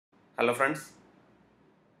Hello friends,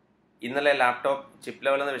 ഇന്നലെ laptop chip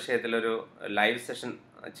level എന്ന വിഷയത്തിൽ ഒരു ലൈവ് സെഷൻ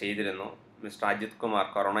ചെയ്തിരുന്നു. Mister Ajith Kumar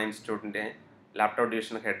corona ഇൻസ്റ്റിറ്റ്യൂട്ടിൻ്റെ laptop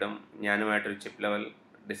division ഹെഡും ഞാനുമായിട്ടൊരു chip level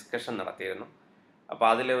discussion നടത്തിയിരുന്നു. അപ്പോൾ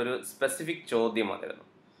അതിൽ ഒരു സ്പെസിഫിക് ചോദ്യം വന്നിരുന്നു.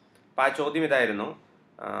 അപ്പോൾ ആ ചോദ്യം ഇതായിരുന്നു,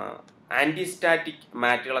 ആൻറ്റിസ്റ്റാറ്റിക്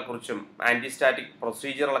മാറ്റുകളെക്കുറിച്ചും ആൻറ്റിസ്റ്റാറ്റിക്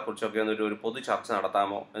പ്രൊസീജിയറുകളെക്കുറിച്ചൊക്കെ ഒരു പൊതു ചർച്ച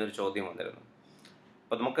നടത്താമോ എന്നൊരു ചോദ്യം വന്നിരുന്നു.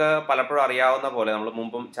 അപ്പോൾ നമുക്ക് പലപ്പോഴും അറിയാവുന്ന പോലെ നമ്മൾ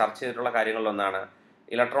മുമ്പും ചർച്ച ചെയ്തിട്ടുള്ള കാര്യങ്ങളിലൊന്നാണ്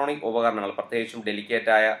ഇലക്ട്രോണിക് ഉപകരണങ്ങൾ, പ്രത്യേകിച്ചും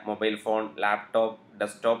ഡെലിക്കേറ്റായ mobile phone, laptop,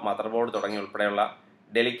 desktop, mother board തുടങ്ങിയ ഉൾപ്പെടെയുള്ള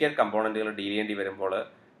ഡെലിക്കേറ്റ് കമ്പോണൻറ്റുകൾ ഡീൽ ചെയ്യേണ്ടി വരുമ്പോൾ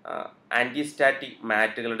ആൻറ്റിസ്റ്റാറ്റിക്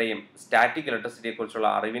മാറ്റുകളുടെയും സ്റ്റാറ്റിക് ഇലക്ട്രിസിറ്റിയെക്കുറിച്ചുള്ള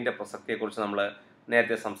അറിവിൻ്റെ പ്രസക്തിയെക്കുറിച്ച് നമ്മൾ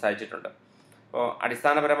നേരത്തെ സംസാരിച്ചിട്ടുണ്ട്. അപ്പോൾ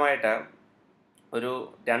അടിസ്ഥാനപരമായിട്ട് ഒരു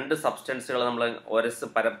രണ്ട് സബ്സ്റ്റൻസുകൾ നമ്മൾ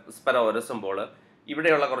പരസ്പരം ഉരസുമ്പോൾ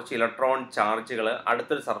ഇവിടെയുള്ള കുറച്ച് ഇലക്ട്രോൺ ചാർജുകൾ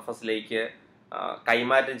അടുത്തൊരു സർഫസിലേക്ക്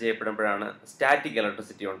കൈമാറ്റം ചെയ്യപ്പെടുമ്പോഴാണ് സ്റ്റാറ്റിക്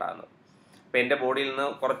ഇലക്ട്രിസിറ്റി ഉണ്ടാകുന്നത്. ഇപ്പോൾ എൻ്റെ ബോഡിയിൽ നിന്ന്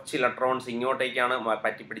കുറച്ച് ഇലക്ട്രോൺസ് ഇങ്ങോട്ടേക്കാണ്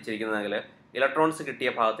പറ്റിപ്പിടിച്ചിരിക്കുന്നതെങ്കിൽ ഇലക്ട്രോൺസ് കിട്ടിയ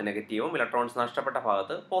ഭാഗത്ത് നെഗറ്റീവും ഇലക്ട്രോൺസ് നഷ്ടപ്പെട്ട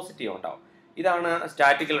ഭാഗത്ത് പോസിറ്റീവും ഉണ്ടാവും. ഇതാണ്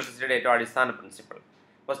സ്റ്റാറ്റിക് ഇലക്ട്രിസിറ്റിയുടെ ഏറ്റവും അടിസ്ഥാന പ്രിൻസിപ്പിൾ.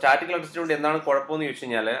 അപ്പോൾ സ്റ്റാറ്റിക് ഇലക്ട്രിസിറ്റി കൊണ്ട് എന്താണ് കുഴപ്പമെന്ന് ചോദിച്ചു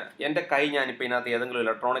കഴിഞ്ഞാൽ, എൻ്റെ കൈ ഞാനിപ്പോൾ ഇതിനകത്ത് ഏതെങ്കിലും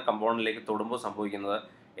ഇലക്ട്രോണിക് കമ്പോണൻറ്റിലേക്ക് തൊടുമ്പോൾ സംഭവിക്കുന്നത്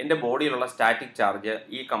എൻ്റെ ബോഡിയിലുള്ള സ്റ്റാറ്റിക് ചാർജ്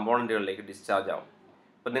ഈ കമ്പോണൻറ്റുകളിലേക്ക് ഡിസ്ചാർജ് ആവും.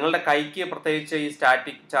 അപ്പോൾ നിങ്ങളുടെ കൈക്ക് പ്രത്യേകിച്ച് ഈ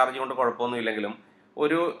സ്റ്റാറ്റിക് ചാർജ് കൊണ്ട് കുഴപ്പമൊന്നും ഇല്ലെങ്കിലും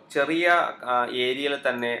ഒരു ചെറിയ ഏരിയയിൽ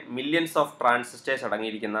തന്നെ മില്യൺസ് ഓഫ് ട്രാൻസിസ്റ്റേഴ്സ്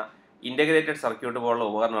അടങ്ങിയിരിക്കുന്ന ഇൻ്റഗ്രേറ്റഡ് സർക്യൂട്ട് പോലുള്ള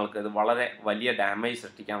ഉപകരണങ്ങൾക്ക് ഇത് വളരെ വലിയ ഡാമേജ്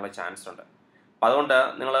സൃഷ്ടിക്കാനുള്ള ചാൻസ് ഉണ്ട്. അപ്പോൾ അതുകൊണ്ട്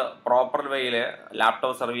നിങ്ങൾ പ്രോപ്പർ വേയിൽ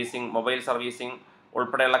ലാപ്ടോപ്പ് സർവീസിങ്, മൊബൈൽ സർവീസിങ്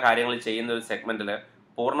ഉൾപ്പെടെയുള്ള കാര്യങ്ങൾ ചെയ്യുന്ന ഒരു സെഗ്മെൻറ്റിൽ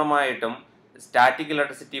പൂർണ്ണമായിട്ടും സ്റ്റാറ്റിക്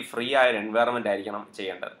ഇലക്ട്രിസിറ്റി ഫ്രീ ആയൊരു എൻവയറമെൻ്റ് ആയിരിക്കണം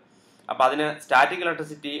ചെയ്യേണ്ടത്. അപ്പോൾ അതിന് സ്റ്റാറ്റിക്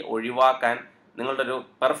ഇലക്ട്രിസിറ്റി ഒഴിവാക്കാൻ നിങ്ങളുടെ ഒരു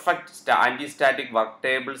പെർഫെക്റ്റ് ആൻറ്റിസ്റ്റാറ്റിക് വർക്ക്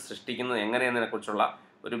ടേബിൾ സൃഷ്ടിക്കുന്നത് എങ്ങനെയെന്നതിനെക്കുറിച്ചുള്ള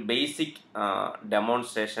ഒരു ബേസിക്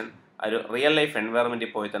ഡെമോൺസ്ട്രേഷൻ ഒരു റിയൽ ലൈഫ്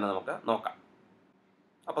എൻവയറമെൻറ്റിൽ പോയി തന്നെ നമുക്ക് നോക്കാം.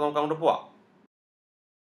 അപ്പോൾ നമുക്ക് അങ്ങോട്ട് പോവാം.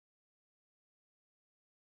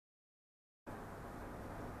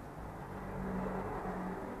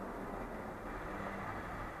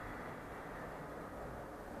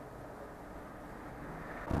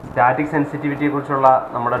 സ്റ്റാറ്റിക് സെൻസിറ്റിവിറ്റിയെക്കുറിച്ചുള്ള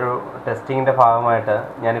നമ്മുടെ ഒരു ടെസ്റ്റിങ്ങിൻ്റെ ഭാഗമായിട്ട്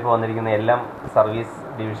ഞാനിപ്പോൾ വന്നിരിക്കുന്ന LM സർവീസ്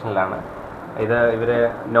ഡിവിഷനിലാണ്. ഇവർ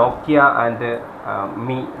നോക്കിയ ആൻഡ്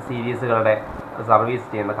മി സീരീസുകളുടെ സർവീസ്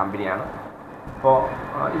ചെയ്യുന്ന കമ്പനിയാണ്. അപ്പോൾ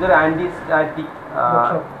ഇതൊരു ആൻറ്റിസ്റ്റാറ്റിക്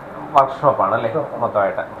വർക്ക്ഷോപ്പാണ് അല്ലേ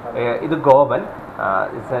മൊത്തമായിട്ട്. ഇത് ഗോപൻ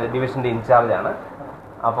ഡിവിഷൻ്റെ ഇൻചാർജാണ്.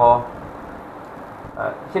 അപ്പോൾ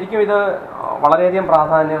ശരിക്കും ഇത് വളരെയധികം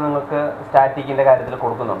പ്രാധാന്യം നിങ്ങൾക്ക് സ്റ്റാറ്റിക്കിൻ്റെ കാര്യത്തിൽ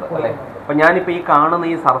കൊടുക്കുന്നുണ്ട് അല്ലേ. അപ്പോൾ ഞാനിപ്പോൾ ഈ കാണുന്ന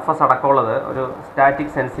ഈ സർഫസ് അടക്കമുള്ളത് ഒരു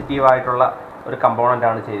സ്റ്റാറ്റിക് സെൻസിറ്റീവായിട്ടുള്ള ഒരു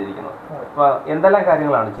കമ്പോണൻ്റാണ് ചെയ്തിരിക്കുന്നത്. അപ്പോൾ എന്തെല്ലാം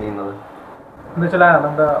കാര്യങ്ങളാണ് ചെയ്യുന്നത് എന്ന് വെച്ചാൽ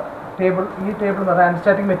നമ്മുടെ ടേബിൾ, ഈ ടേബിൾ എന്ന് പറഞ്ഞാൽ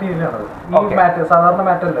ആൻറ്റിസ്റ്റാറ്റിക് മെറ്റീരിയലാണത്. ഈ മാറ്റ് സാധാരണ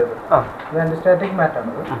മാറ്റല്ല, ഇത് ആൻറ്റിസ്റ്റാറ്റിക്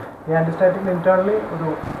മാറ്റാണത്. ഈ ആൻറ്റിസ്റ്റാറ്റിക് ഇന്റേണലി ഒരു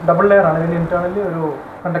ഡബിൾ ലെയർ ആണ്. ഇതിന് ഇന്റേണലി ഒരു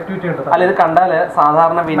കണ്ടക്ടിവിറ്റി ഉണ്ട്. അല്ല, ഇത് കണ്ടാൽ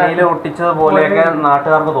സാധാരണ വിനയിൽ ഒട്ടിച്ചതുപോലെയൊക്കെ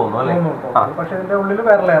നാട്ടുകാർക്ക് തോന്നും അല്ലേ. പക്ഷെ ഇതിന്റെ ഉള്ളിൽ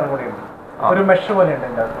വേറെ ലെയർ കൂടിയുണ്ട്, ഒരു മെഷ് പോലെ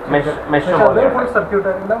ഉണ്ട്. ഫുൾ സർക്യൂട്ട്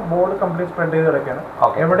ആയിട്ടുള്ള ബോർഡ് കംപ്ലീറ്റ് സ്പ്രെഡ് ചെയ്ത് കിടക്കുകയാണ്.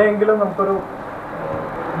 എവിടെയെങ്കിലും നമുക്കൊരു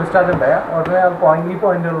ഡിസ്ചാർജ് ഉണ്ടായാൽ ഉടനെ ഈ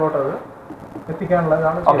പോയിന്റുകളിലോട്ട് അത്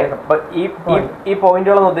എത്തിക്കാനുള്ളതാണ്. ഈ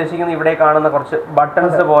പോയിന്റുകളെന്ന് ഉദ്ദേശിക്കുന്നത് ഇവിടെ കാണുന്ന കുറച്ച്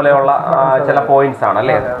ബട്ടൺസ് പോലെയുള്ള ചില പോയിന്റ്സ് ആണ്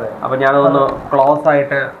അല്ലേ. അപ്പൊ ഞാനതൊന്ന് ക്ലോസ്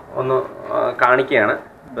ആയിട്ട് ഒന്ന് കാണിക്കുകയാണ്.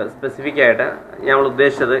 സ്പെസിഫിക് ആയിട്ട് ഞങ്ങൾ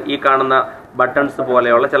ഉദ്ദേശിച്ചത് ഈ കാണുന്ന ബട്ടൺസ്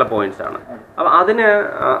പോലെയുള്ള ചില പോയിന്റ്സ് ആണ്. അപ്പൊ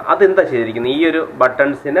അതെന്താ ചെയ്തിരിക്കുന്നത്? ഈ ഒരു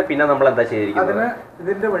ബട്ടൺസിന് പിന്നെ നമ്മൾ എന്താ ചെയ്തിരിക്കുന്നത്?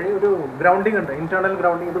 ഇതിന്റെ വഴി ഒരു ഗ്രൗണ്ടിങ് ഉണ്ട്, ഇന്റേണൽ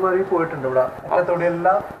ഗ്രൗണ്ടിങ് ഇതുവഴി പോയിട്ടുണ്ട്. ഇവിടെ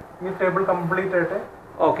എല്ലാം ഈ ടേബിൾ കംപ്ലീറ്റ് ആയിട്ട്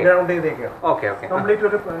ഗ്രൗണ്ട് ചെയ്തേക്കാണ്. കംപ്ലീറ്റ്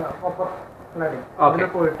ഒരു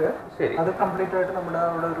പോയിട്ട് അത് കംപ്ലീറ്റ് ആയിട്ട് നമ്മുടെ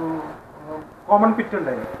അവിടെ ഒരു കോമൺ പിറ്റ്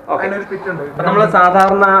ഉണ്ടായിരുന്നു. നമ്മൾ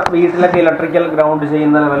സാധാരണ വീട്ടിലൊക്കെ ഇലക്ട്രിക്കൽ ഗ്രൗണ്ട്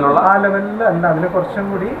ചെയ്യുന്ന ലെവലിലുള്ള ആ ലെവലിൽ അല്ല, അതിന് കുറച്ചും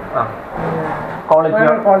കൂടി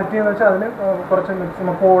ക്വാളിറ്റി എന്ന് വെച്ചാൽ അതിന് കുറച്ച്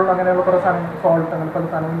മിക്സ് കോൾ അങ്ങനെയുള്ള കുറേ സാധനം, സോൾട്ട് അങ്ങനെ പല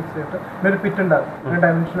സാധനങ്ങൾ മിക്സ് ചെയ്തിട്ട് ഒരു പിറ്റ് ഉണ്ടാകും, ഒരു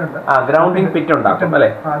ഡയമെൻഷൻ ഉണ്ട്. ഗ്രൗണ്ടിങ് പിറ്റ് ഉണ്ടാകും അല്ലേ.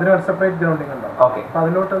 അതിന് സെപ്പറേറ്റ് ഗ്രൗണ്ടിങ് ഉണ്ടാവും. അപ്പൊ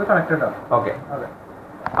അതിലോട്ട് അത് കണക്റ്റഡ് ആണ്. അതെ.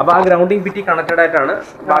 അപ്പൊ ആ ഗ്രൗണ്ടിങ് പിറ്റി കണക്റ്റഡ് ആയിട്ടാണ്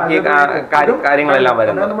ബാക്കി കാര്യങ്ങളെല്ലാം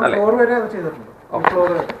വരുന്നത് അല്ലേ.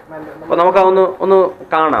 അപ്പൊ നമുക്ക് ഒന്ന്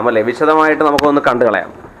കാണാം അല്ലെ, വിശദമായിട്ട് നമുക്കൊന്ന് കണ്ടു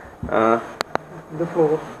കളയാം.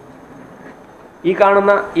 ഈ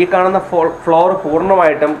കാണുന്ന ഫ്ലോർ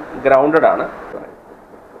പൂർണ്ണമായിട്ടും ഗ്രൗണ്ടഡ് ആണ്.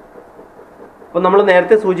 അപ്പോൾ നമ്മൾ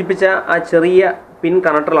നേരത്തെ സൂചിപ്പിച്ച ആ ചെറിയ പിൻ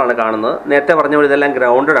കണക്ടറിലാണ് കാണുന്നത്. നേരത്തെ പറഞ്ഞ പോലെ ഇതെല്ലാം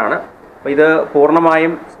ഗ്രൗണ്ടഡ് ആണ്. അപ്പോൾ ഇത്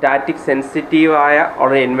പൂർണ്ണമായും സ്റ്റാറ്റിക് സെൻസിറ്റീവായ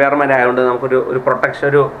ഒരു എൻവയറമെൻ്റ് ആയതുകൊണ്ട് നമുക്കൊരു പ്രൊട്ടക്ഷൻ,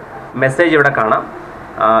 ഒരു മെസ്സേജ് ഇവിടെ കാണാം.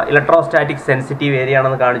 ഇലക്ട്രോസ്റ്റാറ്റിക് സെൻസിറ്റീവ് ഏരിയ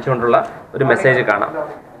ആണെന്ന് കാണിച്ചുകൊണ്ടുള്ള ഒരു മെസ്സേജ് കാണാം.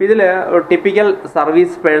 ഇതിൽ ടിപ്പിക്കൽ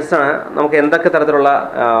സർവീസ് പേഴ്സണ് നമുക്ക് എന്തൊക്കെ തരത്തിലുള്ള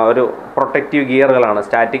ഒരു പ്രൊട്ടക്റ്റീവ് ഗിയറുകളാണ്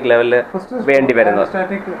സ്റ്റാറ്റിക് ലെവലിൽ വേണ്ടി വരുന്നത്?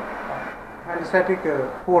 Antistatic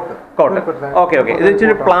coat. ഓക്കെ ഓക്കെ, ഇത്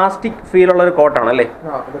ഇച്ചിരി പ്ലാസ്റ്റിക് ഫീൽ ഉള്ള ഒരു കോട്ടാണ് അല്ലേ?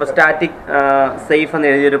 ഇപ്പോൾ സ്റ്റാറ്റിക് സേഫ് എന്ന്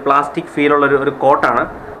എഴുതിയ ഒരു പ്ലാസ്റ്റിക് ഫീൽ ഉള്ള ഒരു കോട്ടാണ്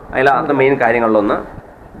അതിലകത്ത് മെയിൻ കാര്യങ്ങളിലൊന്ന്.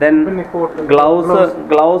 ദെൻ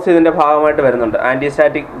ഗ്ലൗസ് ഇതിന്റെ ഭാഗമായിട്ട് വരുന്നുണ്ട്,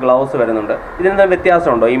 ആന്റിസ്റ്റാറ്റിക് ഗ്ലൗസ് വരുന്നുണ്ട്. ഇതിനെന്താ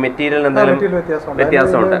വ്യത്യാസമുണ്ടോ? ഈ മെറ്റീരിയൽ എന്തെങ്കിലും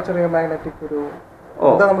വ്യത്യാസമുണ്ട്?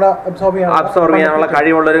 അബ്സോർബ് ചെയ്യാനുള്ള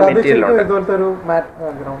കഴിവുള്ള ഒരു മെറ്റീരിയൽ ഉണ്ട്.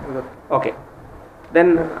 Okay. Then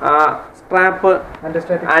strap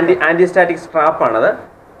antistatic സ്ട്രാപ്പാണത്.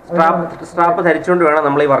 Strap ധരിച്ചുകൊണ്ട് വേണം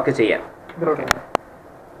നമ്മൾ ഈ വർക്ക് ചെയ്യാൻ.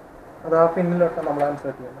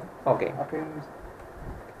 ഓക്കെ.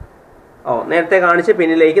 നേരത്തെ കാണിച്ച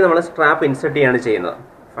പിന്നിലേക്ക് നമ്മൾ സ്ട്രാപ്പ് ഇൻസെർട്ട് ചെയ്യാണ് ചെയ്യുന്നത്.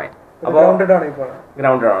 ഫൈൻ. അപ്പോൾ ഗ്രൗണ്ടഡ് ആണ്.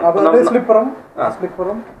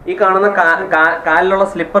 ഈ കാണുന്ന കാലിലുള്ള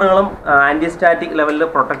സ്ലിപ്പറുകളും ആന്റിസ്റ്റാറ്റിക് ലെവലിൽ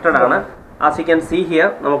പ്രൊട്ടക്റ്റഡ് ആണ്. As you can see here,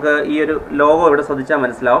 നമുക്ക് ഈ ഒരു ലോഗോ ഇവിടെ ശ്രദ്ധിച്ചാൽ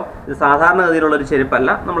മനസ്സിലാവും. ഇത് സാധാരണഗതിയിലുള്ള ഒരു ചെരുപ്പല്ല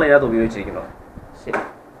നമ്മൾ ഇതിനകത്ത് ഉപയോഗിച്ചിരിക്കുന്നത്. ശരി.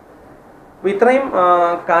 അപ്പോൾ ഇത്രയും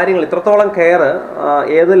കാര്യങ്ങൾ, ഇത്രത്തോളം കെയർ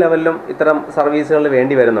ഏത് ലെവലിലും ഇത്തരം സർവീസുകളിൽ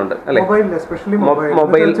വേണ്ടി വരുന്നുണ്ട് അല്ലേ?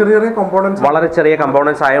 മൊബൈൽ വളരെ ചെറിയ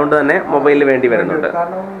കമ്പോണൻസ് ആയതുകൊണ്ട് തന്നെ മൊബൈലിൽ വേണ്ടി വരുന്നുണ്ട്.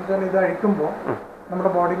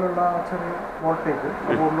 നമ്മുടെ ബോഡിയിലുള്ള ചെറിയ വോൾട്ടേജ്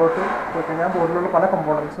ബോർഡിലോട്ട് പോയി കഴിഞ്ഞാൽ ബോർഡിലുള്ള പല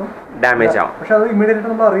കമ്പോണൻസും ഡാമേജ് ആവും. പക്ഷെ അത് ഇമ്മീഡിയറ്റ്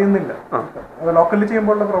നമ്മൾ അറിയുന്നില്ല. അത് ലോക്കലി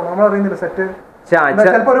ചെയ്യുമ്പോഴുള്ള പ്രോബ്ലം നമ്മൾ അറിയുന്നില്ല. സെറ്റ്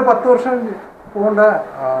ചിലപ്പോൾ ഒരു 10 വർഷം പോകേണ്ട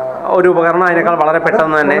ഒരു ഉപകരണം അതിനേക്കാൾ വളരെ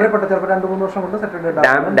പെട്ടെന്ന് തന്നെ ചിലപ്പോൾ 2-3 വർഷം കൊണ്ട് സെറ്റ്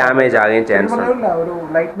ഡാമേജ് ആകുകയും ചാൻസ് ഉണ്ട്. ഒരു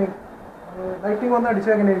ലൈറ്റിംഗ് വന്ന്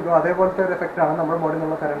അടിച്ചാൽ എങ്ങനെ ഇരിക്കും അതേപോലത്തെ ഒരു എഫക്റ്റ് ആണ് നമ്മുടെ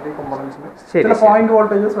ബോഡിയിലുള്ള കറണ്ട് കമ്പോണൻസിന്. ചില പോയിന്റ്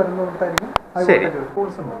വോൾട്ടേജസ് വരുന്നതായിരിക്കും.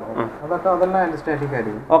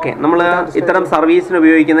 ഓക്കെ, നമ്മൾ ഇത്തരം സർവീസിന്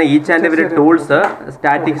ഉപയോഗിക്കുന്ന each and every tools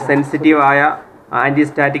static sensitive ആയ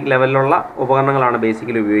ആന്റിസ്റ്റാറ്റിക് ലെവലിലുള്ള ഉപകരണങ്ങളാണ്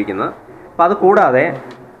ബേസിക്കലി ഉപയോഗിക്കുന്നത്. അപ്പോൾ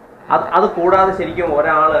അത് കൂടാതെ ശരിക്കും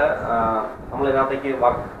ഒരാൾ നമ്മൾ ഇതിനകത്തേക്ക്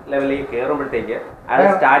വർക്ക് ലെവലിലേക്ക് കയറുമ്പോഴത്തേക്ക് അയാൾ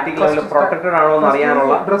സ്റ്റാറ്റിക് ലെവലിൽ പ്രൊട്ടക്റ്റഡ് ആണോ എന്ന്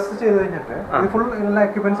അറിയാനുള്ള ഡ്രസ് ചെയ്ത് കഴിഞ്ഞിട്ട് ഫുൾ എല്ലാ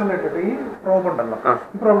എക്യുപ്മെന്റ്സും ഇട്ടിട്ട് ഈ പ്രോബ് ഉണ്ടല്ലോ,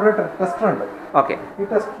 ഈ പ്രോബിന്റെ ടെസ്റ്റർ ഉണ്ട്. ഓക്കെ. ഈ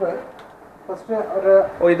ടെസ്റ്റർ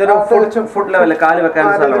ഇതൊരു ഫുഡ് ലെവലിൽ കാല് വെക്കാൻ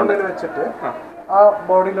സ്ഥലമുണ്ട്. വെച്ചിട്ട് ആ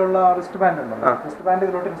ബോഡിയിലുള്ള റിസ്റ്റ് ബാൻഡ് ഉണ്ടല്ലോ, റിസ്റ്റ് ബാൻഡ്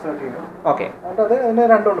ഇതിലോട്ട് ഇൻസേർട്ട് ചെയ്യും. ഓക്കെ. എന്നിട്ട് അതിന്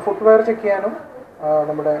രണ്ടുണ്ട്, ഫുട്വെയർ ചെക്ക് ചെയ്യാനും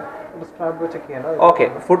നമ്മുടെ സ്ട്രാപ്പ് ചെക്ക് ചെയ്യാനും. Okay,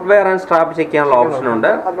 footwear and strap check ചെയ്യാനുള്ള ഓപ്ഷൻ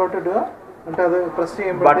ഉണ്ട്. അതിലോട്ട് ഇടുക. എന്നിട്ട് അത് പ്രസ്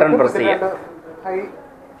ചെയ്യുമ്പോൾ ബട്ടൺ പ്രസ് ചെയ്യാം.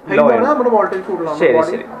 നമ്മുടെ വോൾട്ടേജ് കൂടുതലാണ്.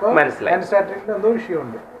 മനസ്സിലായി. ആന്റിസ്റ്റാറ്റിക്കിൽ എന്തോ ഇഷ്യൂ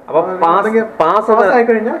ഉണ്ട്. അപ്പോൾ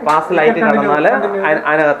പാസ് ലൈറ്റ് കടന്നാൽ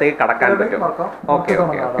അതിനകത്തേക്ക് കടക്കാൻ പറ്റും. Okay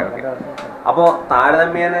okay okay okay. അപ്പോൾ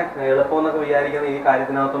താരതമ്യേന എളുപ്പം എന്നൊക്കെ വിചാരിക്കുന്ന ഈ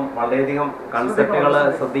കാര്യത്തിനകത്തും വളരെയധികം കൺസെപ്റ്റുകൾ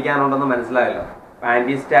ശ്രദ്ധിക്കാനുണ്ടെന്ന് മനസ്സിലായല്ലോ.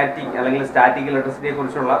 ആന്റിസ്റ്റാറ്റിക് അല്ലെങ്കിൽ സ്റ്റാറ്റിക് ഇലക്ട്രിസിറ്റിയെ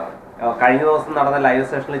കുറിച്ചുള്ള കഴിഞ്ഞ ദിവസം നടന്ന ലൈവ്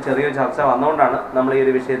സെഷനിൽ ചെറിയൊരു ചർച്ച വന്നുകൊണ്ടാണ് നമ്മൾ ഈ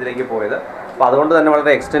ഒരു വിഷയത്തിലേക്ക് പോയത്. അപ്പോൾ അതുകൊണ്ട് തന്നെ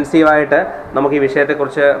വളരെ എക്സ്റ്റെൻസീവായിട്ട് നമുക്ക് ഈ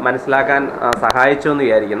വിഷയത്തെക്കുറിച്ച് മനസ്സിലാക്കാൻ സഹായിച്ചു എന്ന്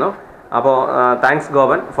വിചാരിക്കുന്നു. അപ്പോൾ thanks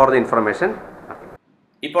Gopan for the information.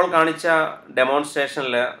 ഇപ്പോൾ കാണിച്ച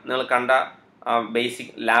ഡെമോൺസ്ട്രേഷനിൽ നിങ്ങൾ കണ്ട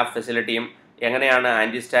ബേസിക് ലാബ് ഫെസിലിറ്റിയും എങ്ങനെയാണ്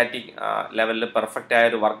ആൻറ്റിസ്റ്റാറ്റിക് ലെവലിൽ പെർഫെക്റ്റ് ആയ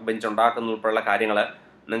ഒരു വർക്ക് ബെഞ്ച് ഉണ്ടാക്കുന്ന ഉൾപ്പെടെയുള്ള കാര്യങ്ങൾ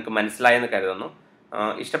നിങ്ങൾക്ക് മനസ്സിലായെന്ന് കരുതുന്നു.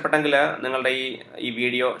 ഇഷ്ടപ്പെട്ടെങ്കിൽ നിങ്ങളുടെ ഈ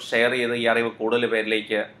വീഡിയോ ഷെയർ ചെയ്ത് ഈ അറിവ് കൂടുതൽ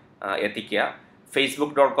പേരിലേക്ക് എത്തിക്കുക.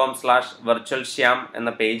 facebook.com/virtualshyam എന്ന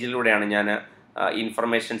പേജിലൂടെയാണ് ഞാൻ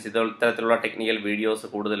ഇൻഫർമേഷൻസ് ഇത്തരത്തിലുള്ള ടെക്നിക്കൽ വീഡിയോസ്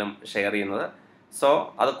കൂടുതലും ഷെയർ ചെയ്യുന്നത്. സോ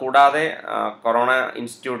അത് കൂടാതെ കൊറോണ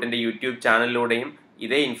ഇൻസ്റ്റിറ്റ്യൂട്ടിൻ്റെ യൂട്യൂബ് ചാനലിലൂടെയും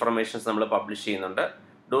ഇതേ ഇൻഫർമേഷൻസ് നമ്മൾ പബ്ലിഷ് ചെയ്യുന്നുണ്ട്.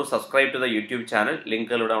 Do subscribe to the YouTube channel,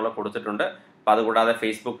 ലിങ്കുകളിലൂടെ നമ്മൾ കൊടുത്തിട്ടുണ്ട്. അപ്പോൾ അതുകൂടാതെ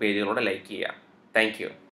ഫേസ്ബുക്ക് പേജുകളിലൂടെ ലൈക്ക് ചെയ്യുക. Thank you.